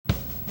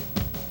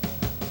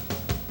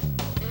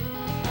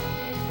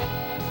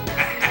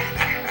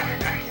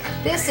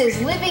This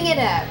is Living It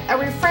Up, a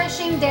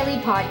refreshing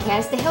daily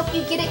podcast to help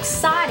you get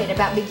excited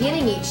about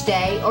beginning each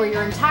day or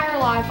your entire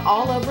life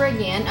all over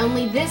again,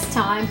 only this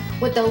time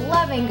with the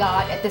loving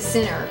God at the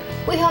center.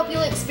 We hope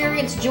you'll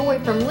experience joy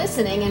from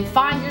listening and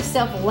find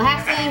yourself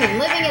laughing and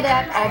living it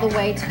up all the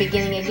way to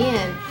beginning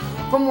again.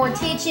 For more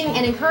teaching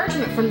and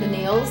encouragement from the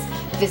Neils,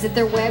 visit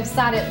their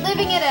website at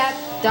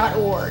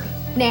livingitup.org.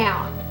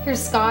 Now,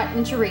 here's Scott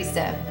and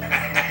Teresa.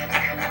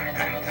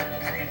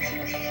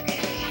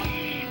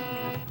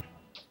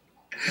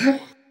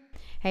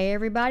 Hey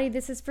everybody,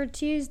 this is for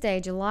Tuesday,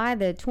 July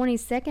the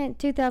 22nd,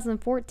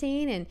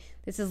 2014, and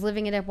this is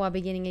Living It Up While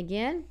Beginning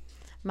Again.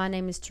 My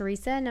name is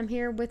Teresa, and I'm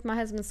here with my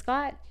husband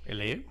Scott.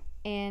 Hello.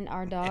 And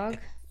our dog,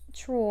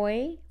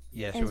 Troy,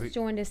 Yes, has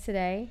joined us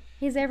today.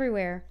 He's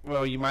everywhere.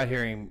 Well, you might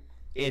hear him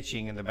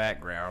itching in the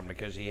background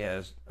because he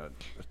has a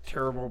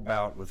terrible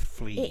bout with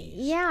fleas.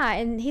 Yeah,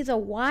 and he's a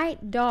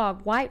white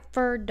dog, white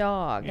fur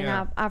dog.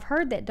 Yeah. And I've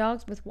heard that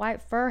dogs with white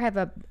fur have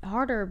a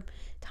harder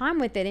time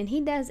with it, and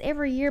he does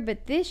every year,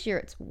 but this year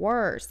it's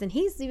worse. And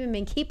he's even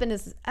been keeping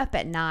us up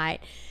at night.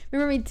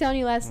 Remember me telling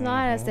you last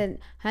night, I said,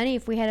 honey,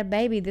 if we had a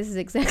baby, this is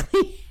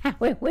exactly how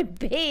it would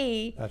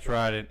be. That's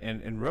right.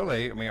 And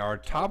really, I mean, our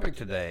topic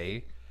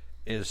today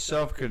is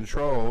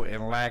self-control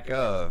and lack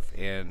of.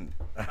 And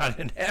I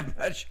didn't have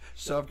much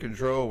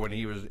self-control when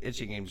he was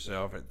itching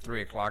himself at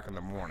 3 o'clock in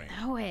the morning.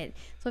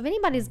 So if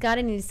anybody's got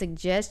any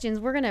suggestions,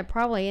 we're going to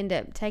probably end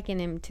up taking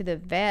him to the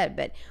vet,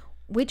 but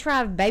we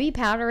tried baby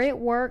powder. It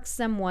works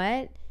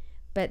somewhat,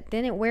 but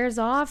then it wears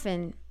off,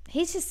 and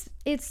it's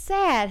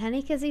sad,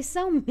 honey, because he's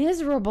so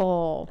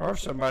miserable. Or if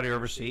somebody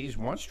overseas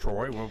wants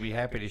Troy, we'll be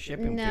happy to ship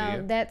him to No,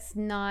 you. that's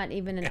not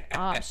even an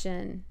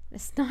option.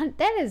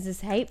 That is just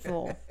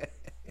hateful.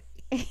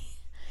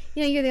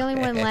 You're the only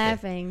one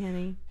laughing,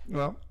 honey.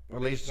 Well,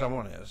 at least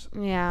someone is.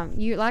 Yeah,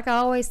 you, like I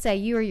always say,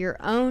 you are your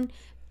own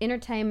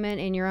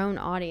entertainment and your own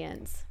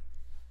audience.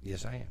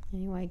 Yes, I am.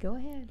 Anyway, go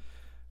ahead.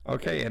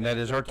 Okay, and that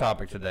is our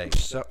topic today,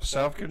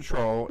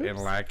 self-control and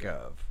lack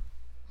of.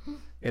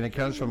 And it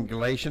comes from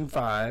Galatians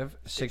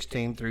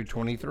 5:16 through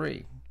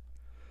 23.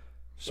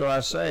 So I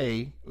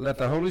say, let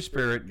the Holy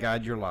Spirit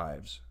guide your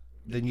lives.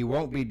 Then you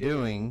won't be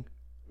doing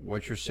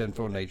what your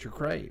sinful nature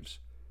craves.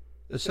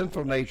 The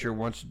sinful nature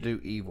wants to do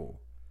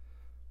evil,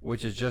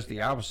 which is just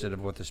the opposite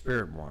of what the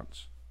Spirit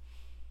wants.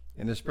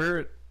 And the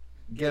Spirit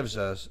gives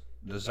us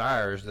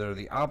desires that are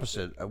the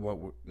opposite of what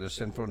the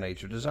sinful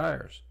nature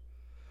desires.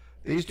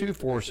 These two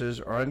forces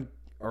are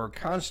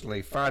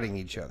constantly fighting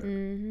each other.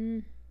 Mm-hmm.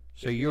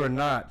 So you are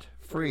not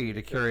free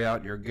to carry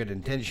out your good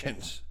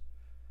intentions.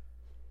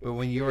 But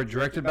when you are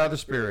directed by the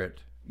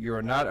Spirit, you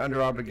are not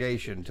under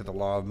obligation to the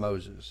law of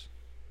Moses.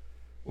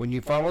 When you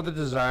follow the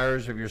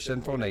desires of your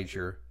sinful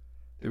nature,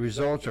 the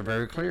results are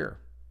very clear.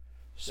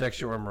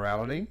 Sexual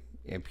immorality,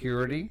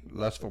 impurity,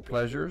 lustful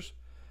pleasures,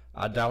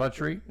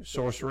 idolatry,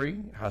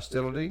 sorcery,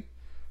 hostility,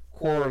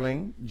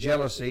 quarreling,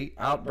 jealousy,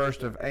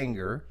 outburst of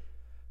anger,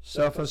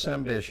 selfish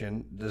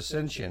ambition,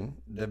 dissension,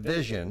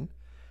 division,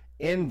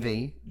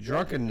 envy,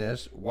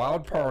 drunkenness,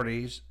 wild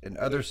parties, and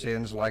other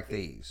sins like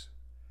these.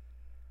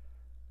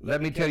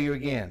 Let me tell you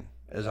again,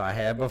 as I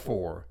have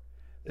before,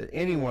 that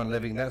anyone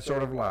living that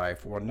sort of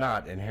life will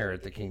not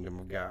inherit the kingdom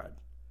of God.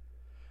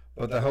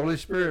 But the Holy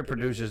Spirit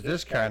produces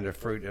this kind of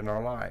fruit in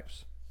our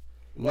lives: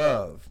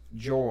 love,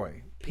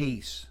 joy,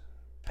 peace,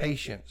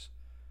 patience,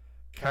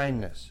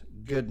 kindness,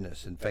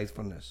 goodness, and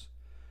faithfulness,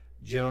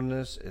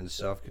 gentleness, and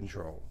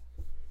self-control.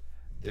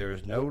 There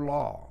is no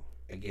law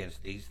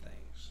against these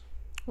things.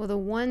 Well, the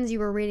ones you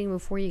were reading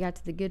before you got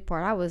to the good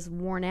part, I was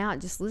worn out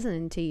just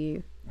listening to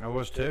you. I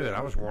was too, and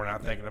I was worn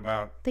out thinking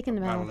about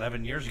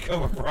 11 years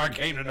ago before I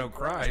came to know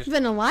Christ. It's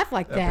been a life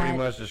like that. That pretty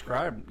much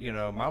described,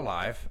 my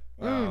life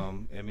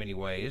in many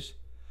ways.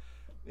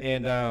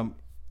 And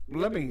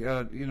let me,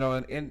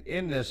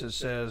 in this it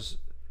says,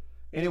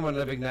 anyone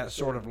living that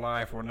sort of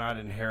life will not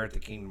inherit the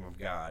kingdom of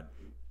God.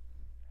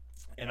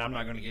 And I'm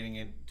not going to get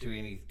into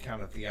any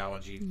kind of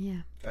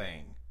theology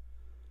thing.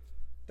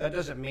 That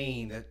doesn't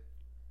mean that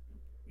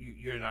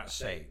you're not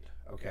saved,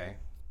 okay?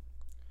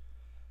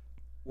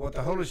 What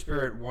the Holy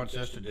Spirit wants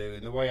us to do,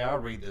 and the way I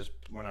read this,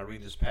 when I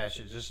read this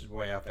passage, this is the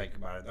way I think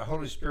about it. The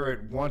Holy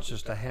Spirit wants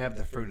us to have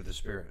the fruit of the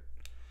Spirit.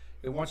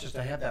 It wants us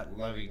to have that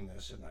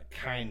lovingness and that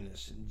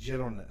kindness and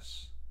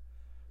gentleness,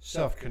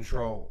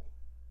 self-control.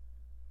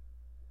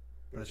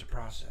 But it's a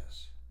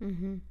process.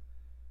 Mm-hmm.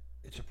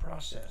 It's a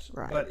process.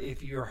 Right. But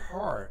if your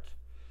heart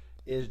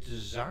is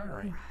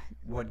desiring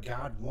what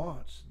God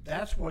wants,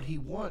 that's what He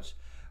wants,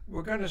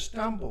 we're going to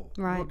stumble.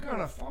 Right. We're going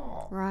to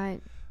fall.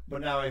 Right. But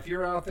now if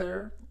you're out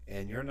there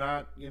and you're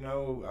not,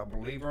 a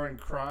believer in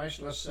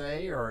Christ, let's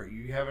say, or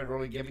you haven't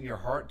really given your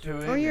heart to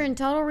Him. Or you're in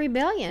total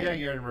rebellion. Yeah,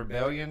 you're in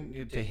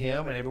rebellion to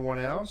Him and everyone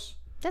else.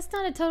 That's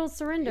not a total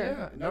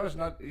surrender. Yeah, no, it's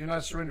not. You're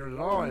not surrendered at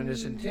all, and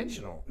it's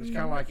intentional. It's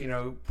kind of like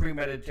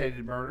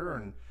premeditated murder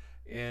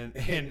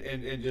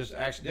and just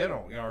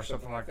accidental, or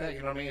something like that. You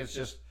know what I mean? It's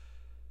just,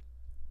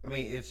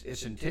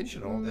 it's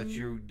intentional that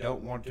you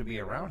don't want to be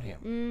around him.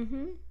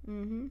 Mm-hmm.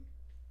 Mm-hmm.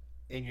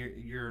 And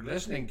you're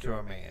listening to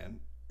a man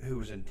who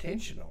was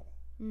intentional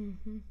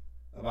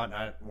about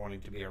not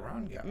wanting to be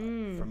around God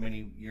for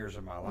many years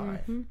of my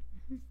life.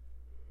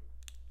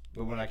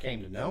 But when I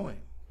came to know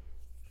Him,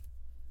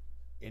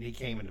 and He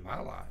came into my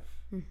life,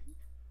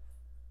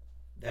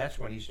 that's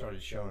when He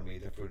started showing me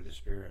the fruit of the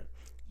Spirit.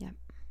 Yep.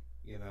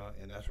 You know,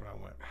 and that's when I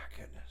went, my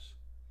goodness.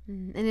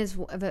 And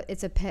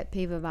it's a pet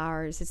peeve of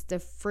ours. It's the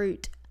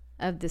fruit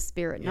of the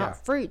Spirit,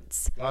 not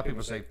fruits. A lot of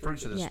people say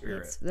fruits of the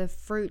Spirit. It's the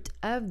fruit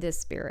of the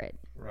Spirit.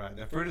 Right.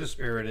 The fruit of the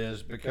Spirit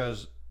is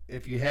because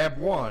if you have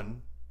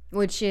one,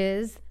 which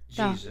is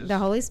Jesus, the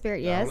Holy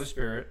Spirit, yes. The Holy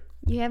Spirit.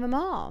 You have them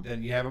all.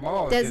 Then you have them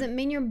all. Doesn't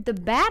mean the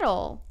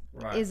battle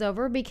is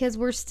over because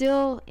we're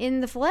still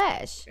in the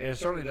flesh. And it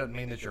certainly doesn't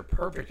mean that you're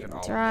perfect in all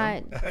of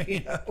them. That's right.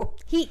 You know?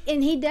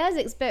 He does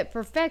expect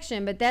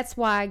perfection, but that's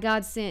why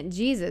God sent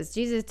Jesus.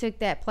 Jesus took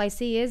that place.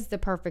 He is the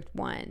perfect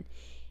one.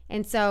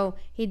 And so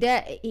we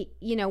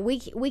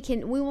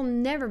will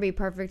never be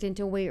perfect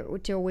until we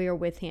are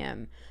with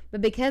Him.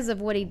 But because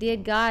of what He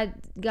did,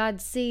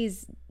 God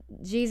sees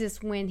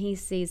Jesus when He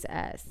sees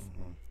us.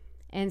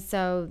 And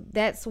so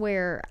that's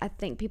where I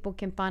think people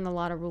can find a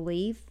lot of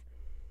relief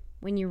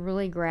when you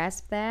really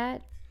grasp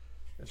that.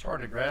 It's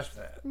hard to grasp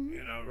that.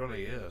 You know, it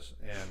really is.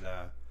 And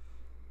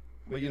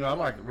well, you know, I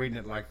like reading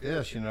it like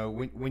this. You know,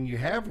 when you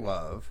have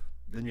love,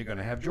 then you're going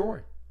to have joy.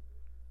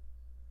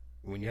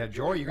 When you have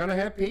joy, you're going to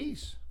have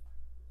peace.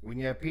 When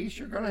you have peace,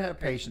 you're going to have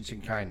patience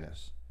and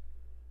kindness.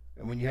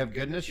 And when you have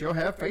goodness, you'll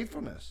have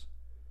faithfulness.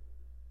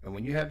 And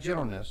when you have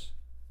gentleness,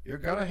 you're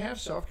going to have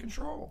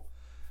self-control.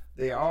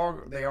 They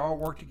all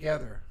work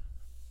together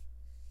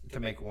to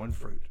make one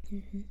fruit.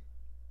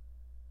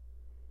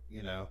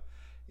 You know.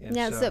 And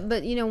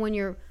but you know when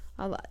you're,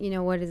 you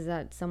know, what is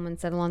that? Someone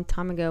said a long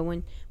time ago.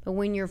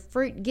 When your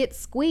fruit gets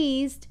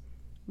squeezed,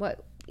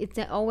 it's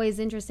always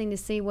interesting to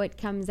see what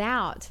comes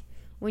out.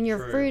 When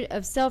your fruit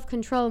of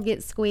self-control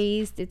gets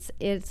squeezed,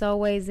 it's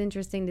always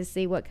interesting to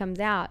see what comes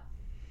out.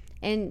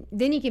 And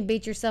then you can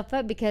beat yourself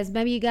up because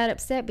maybe you got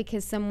upset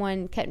because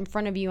someone cut in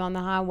front of you on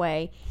the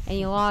highway and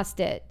you lost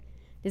it.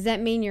 Does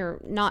that mean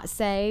you're not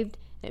saved?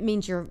 It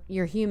means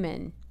you're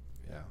human.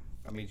 Yeah,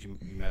 that means you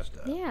messed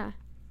up. Yeah.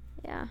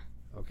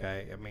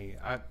 Okay, I mean,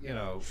 I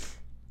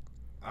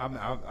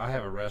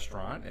have a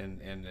restaurant and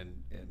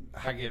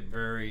I get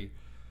very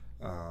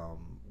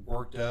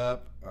worked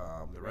up.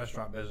 The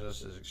restaurant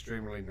business is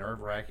extremely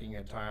nerve-wracking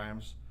at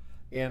times,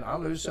 and I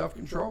lose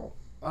self-control.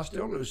 I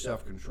still lose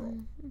self-control.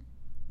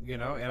 You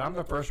know, and I'm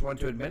the first one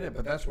to admit it,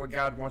 but that's what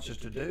God wants us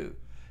to do,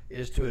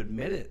 is to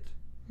admit it.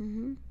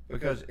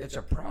 Because it's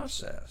a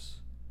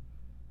process.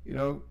 You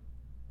know,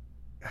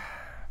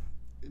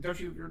 don't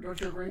you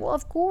agree? Well,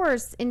 of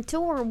course,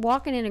 until we're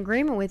walking in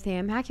agreement with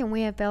Him, how can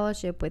we have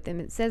fellowship with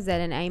Him? It says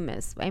that in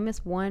Amos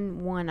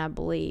 1:1, I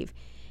believe.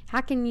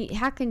 How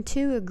can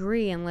two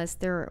agree unless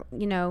they're,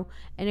 you know,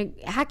 and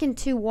how can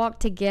two walk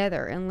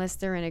together unless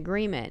they're in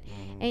agreement?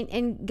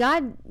 And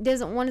God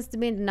doesn't want us to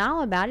be in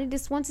denial about it. He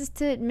just wants us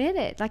to admit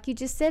it, like you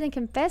just said, and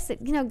confess it.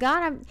 You know,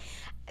 God,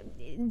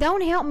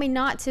 don't help me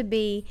not to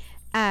be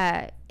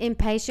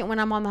impatient when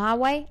I'm on the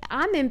highway.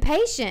 I'm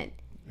impatient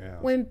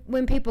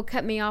when people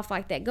cut me off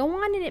like that. Go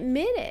on and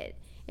admit it,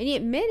 and you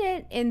admit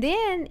it, and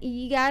then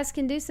you guys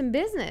can do some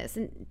business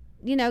and,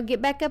 you know, get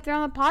back up there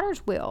on the potter's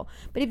wheel.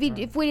 But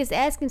if we just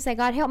ask and say,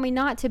 God, help me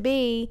not to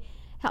be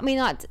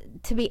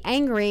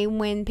angry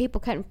when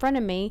people cut in front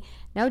of me.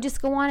 No,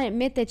 just go on and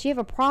admit that you have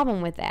a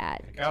problem with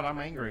that. God, I'm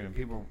angry when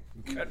people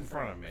cut in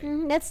front of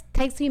me. That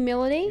takes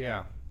humility.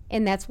 Yeah,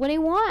 and that's what He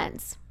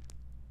wants.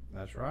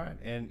 That's right.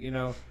 And you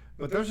know,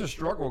 but there's a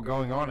struggle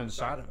going on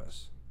inside of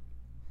us.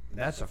 And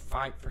that's a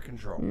fight for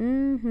control.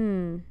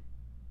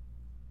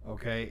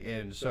 Okay,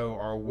 and so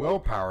our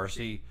willpower.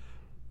 See,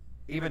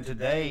 even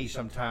today,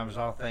 sometimes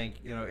I'll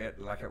think, you know,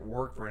 like at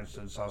work, for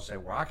instance, I'll say,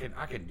 well, I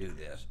can do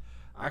this,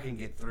 I can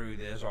get through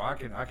this, or I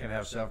can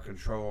have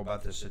self-control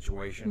about this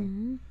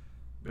situation.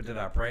 But did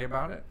I pray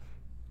about it?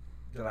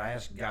 Did I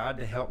ask God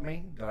to help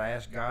me? Did I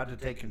ask God to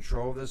take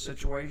control of this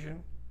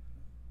situation?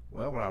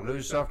 Well, when I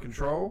lose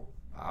self-control,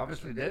 I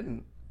obviously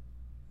didn't.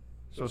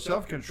 So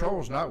self-control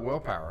is not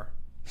willpower.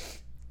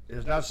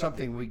 It's not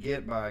something we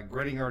get by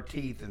gritting our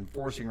teeth and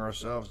forcing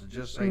ourselves to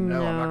just say,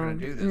 no, I'm not going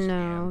to do this again.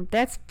 No,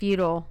 that's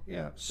futile.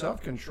 Yeah,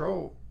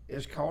 self-control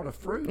is called a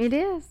fruit. It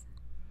is.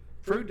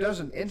 Fruit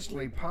doesn't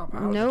instantly pop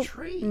out of the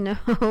tree.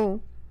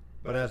 No.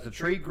 But as the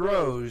tree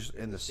grows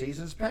and the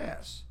seasons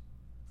pass,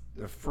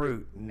 the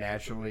fruit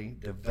naturally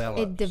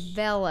develops. It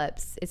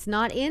develops. It's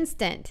not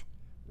instant.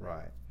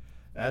 Right.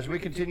 As we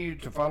continue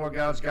to follow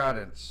God's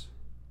guidance,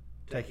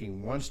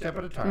 taking one step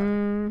at a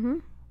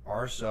time,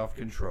 our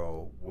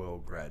self-control will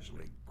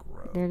gradually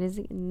grow. There it is.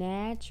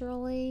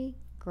 Naturally,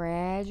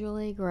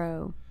 gradually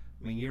grow.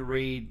 I mean, you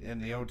read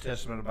in the Old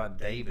Testament about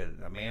David,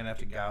 a man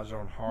after God's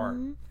own heart.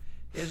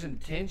 His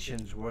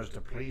intentions was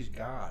to please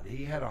God.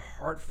 He had a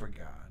heart for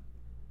God.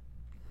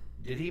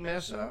 Did he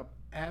mess up?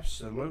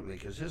 Absolutely,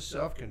 because his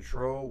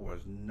self-control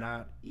was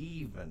not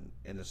even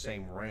in the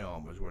same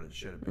realm as what it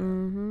should have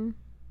been.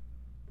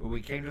 But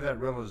we came to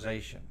that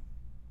realization,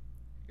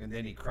 and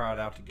then he cried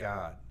out to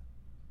God.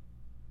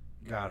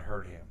 God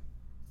heard him.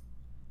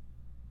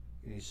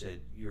 And he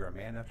said, "You're a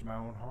man after my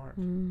own heart."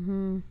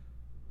 Mm-hmm.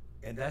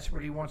 And that's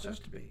what he wants us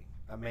to be,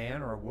 a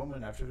man or a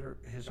woman after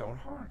his own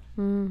heart.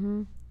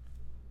 Mm-hmm.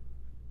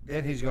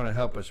 Then he's going to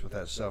help us with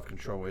that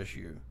self-control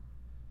issue.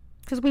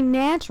 Because we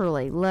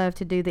naturally love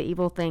to do the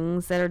evil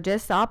things that are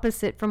just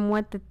opposite from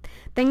what the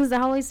things the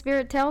Holy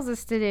Spirit tells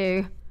us to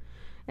do.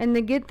 And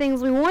the good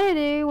things we want to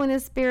do when the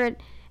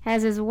Spirit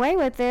has his way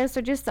with us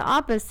are just the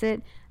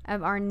opposite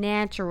of our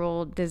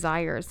natural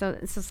desires. So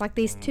it's just like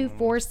these two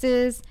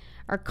forces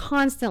are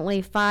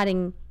constantly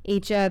fighting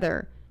each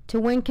other to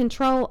win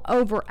control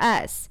over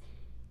us.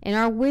 And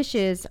our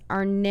wishes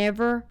are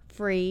never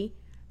free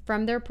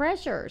from their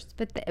pressures.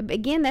 But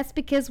again, that's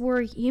because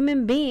we're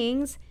human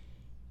beings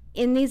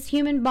in these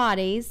human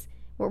bodies.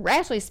 We're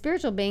actually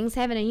spiritual beings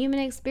having a human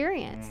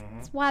experience.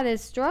 That's why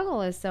this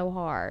struggle is so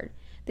hard.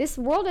 This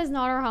world is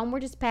not our home. We're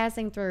just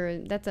passing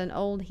through. That's an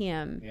old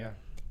hymn. Yeah.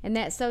 And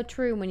that's so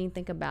true when you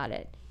think about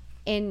it.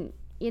 And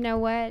you know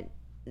what?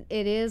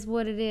 It is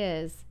what it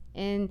is.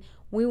 And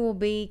we will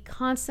be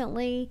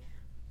constantly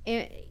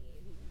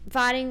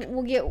fighting.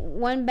 We'll get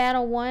one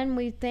battle won,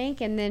 we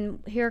think, and then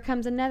here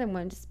comes another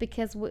one. Just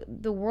because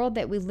the world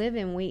that we live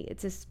in,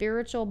 it's a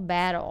spiritual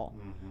battle.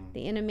 Mm-hmm.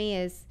 The enemy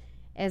is,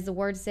 as the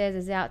word says,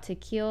 is out to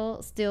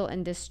kill, steal,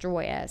 and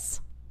destroy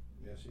us.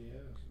 Yes, he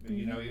is. But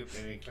you know,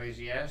 in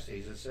Ecclesiastes,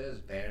 it says,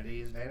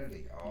 "Vanity is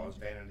vanity. All is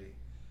vanity.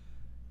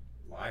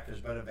 Life is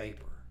but a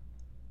vapor."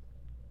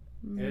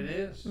 And it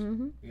is,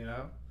 you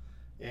know.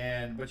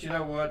 But you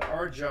know what?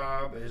 Our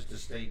job is to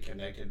stay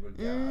connected with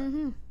God.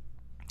 Mm-hmm.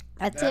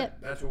 That's it.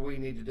 That's what we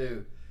need to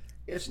do.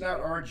 It's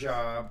not our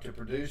job to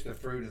produce the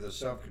fruit of the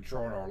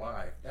self-control in our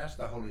life. That's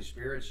the Holy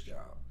Spirit's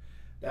job.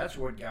 That's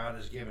what God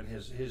has given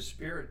His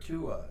Spirit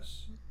to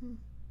us. Mm-hmm.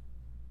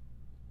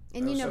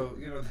 And so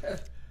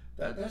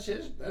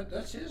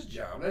that's his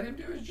job. Let him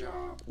do his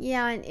job.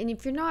 Yeah, and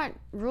if you're not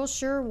real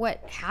sure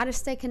how to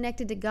stay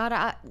connected to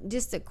God,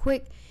 just a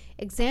quick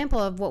example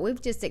of what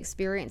we've just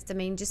experienced. I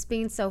mean, just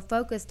being so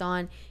focused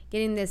on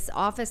getting this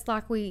office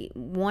like we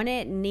want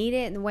it, need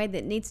it, in the way that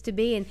it needs to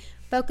be, and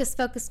focus.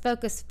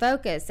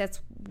 That's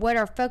what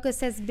our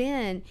focus has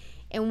been.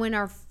 And when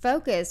our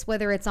focus,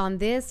 whether it's on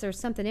this or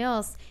something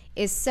else,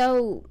 is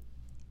so,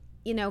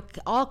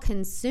 all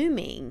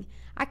consuming,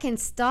 I can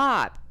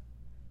stop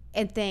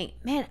and think,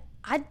 man,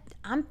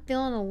 I'm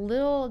feeling a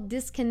little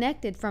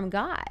disconnected from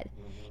God.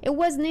 It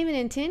wasn't even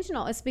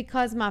intentional. It's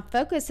because my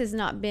focus has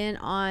not been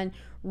on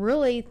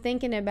really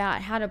thinking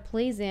about how to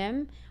please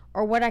Him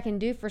or what I can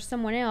do for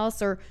someone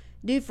else or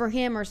do for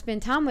Him or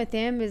spend time with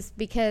Him. Is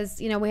because,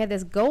 we had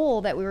this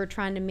goal that we were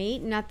trying to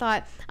meet, and I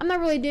thought, I'm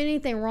not really doing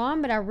anything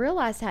wrong, but I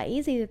realized how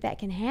easy that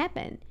can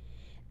happen,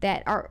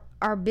 that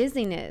our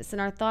busyness and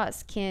our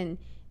thoughts can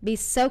be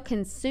so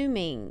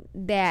consuming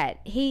that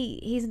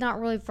he's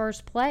not really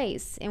first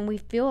place, and we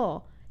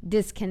feel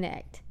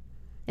disconnect.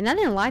 And I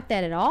didn't like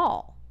that at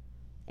all.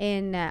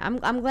 And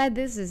I'm glad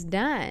this is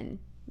done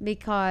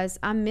because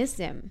I miss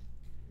Him.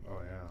 Oh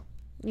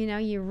yeah.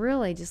 You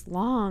really just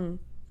long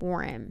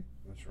for Him.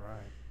 That's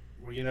right.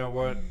 Well, you know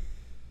what?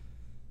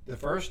 The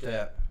first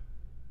step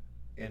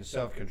in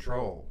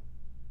self-control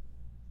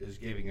is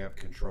giving up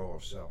control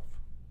of self.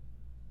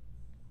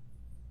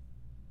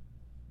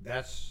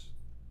 That's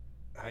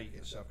how you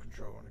get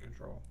self-control under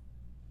control.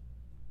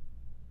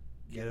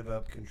 Give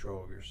up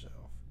control of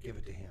yourself. Give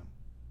it to Him.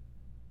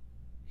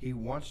 He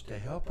wants to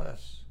help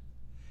us.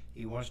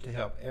 He wants to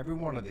help every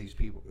one of these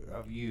people,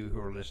 of you who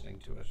are listening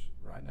to us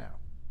right now.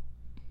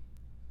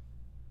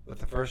 But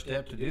the first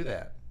step to do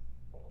that,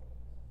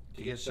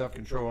 to get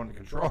self-control under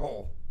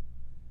control,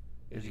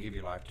 is to give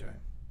your life to Him.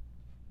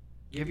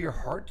 Give your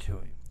heart to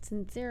Him.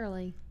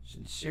 Sincerely.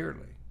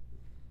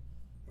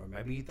 Or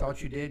maybe you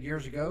thought you did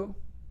years ago,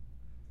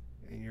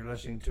 and you're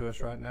listening to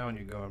us right now and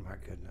you're going, my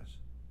goodness,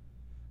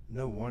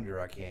 no wonder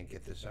I can't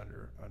get this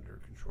under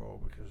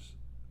control, because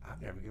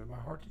I've never given my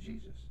heart to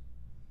Jesus.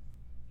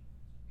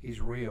 He's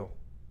real.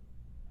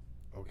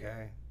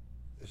 Okay?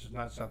 This is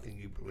not something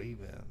you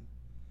believe in.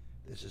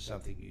 This is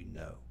something you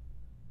know.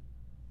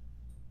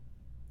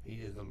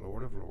 He is the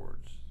Lord of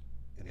Lords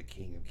and the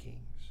King of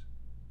Kings.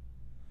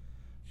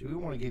 So we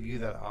want to give you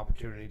that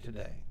opportunity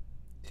today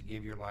to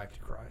give your life to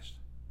Christ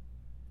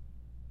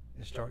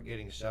and start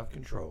getting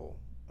self-control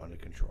under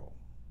control.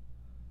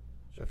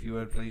 So if you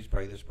would, please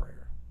pray this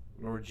prayer.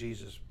 Lord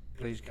Jesus,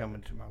 please come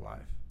into my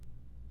life.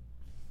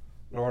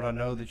 Lord, I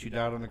know that you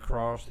died on the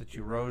cross, that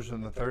you rose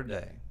on the third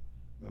day.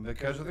 And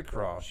because of the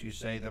cross, you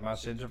say that my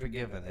sins are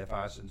forgiven if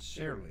I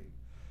sincerely,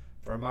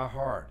 from my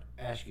heart,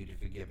 ask you to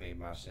forgive me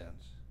my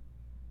sins.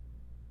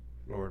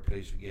 Lord,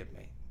 please forgive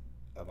me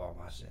of all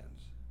my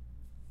sins.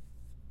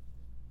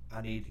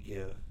 I need to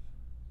give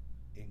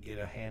and get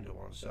a handle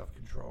on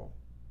self-control.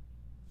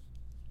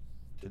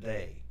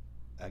 Today,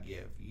 I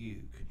give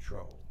you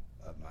control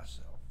of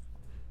myself.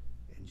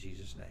 In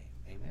Jesus' name,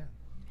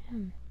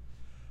 amen.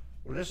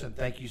 Well, listen,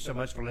 thank you so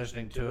much for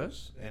listening to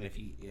us. And if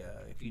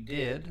you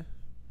did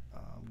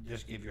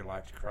just give your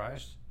life to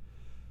Christ,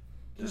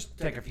 just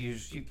take a few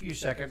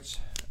seconds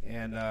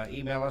and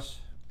email us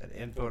at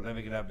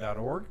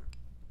info@livingitup.org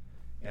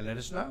and let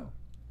us know.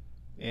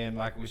 And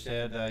like we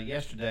said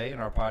yesterday in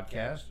our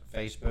podcast,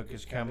 Facebook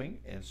is coming,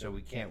 and so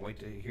we can't wait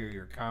to hear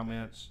your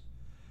comments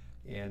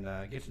and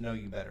get to know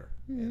you better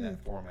in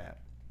that format.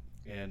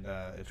 And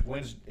it's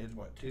Wednesday. It's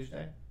what,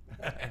 Tuesday?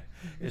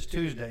 It's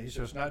Tuesday,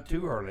 so it's not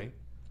too early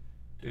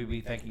to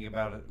be thinking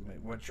about it,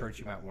 what church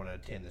you might want to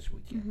attend this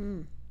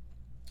weekend.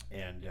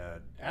 And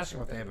ask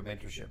them if they have a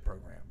mentorship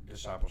program,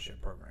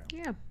 discipleship program.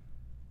 Yeah.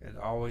 It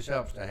always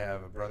helps to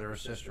have a brother or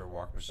sister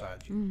walk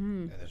beside you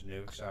in this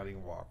new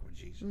exciting walk with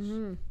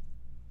Jesus.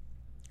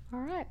 All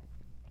right.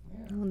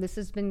 Yeah. Well, this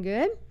has been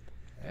good.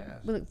 Yes.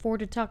 We look forward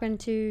to talking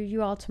to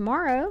you all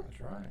tomorrow.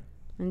 That's right.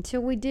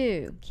 Until we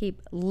do,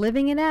 keep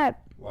living it up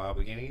While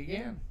beginning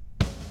again.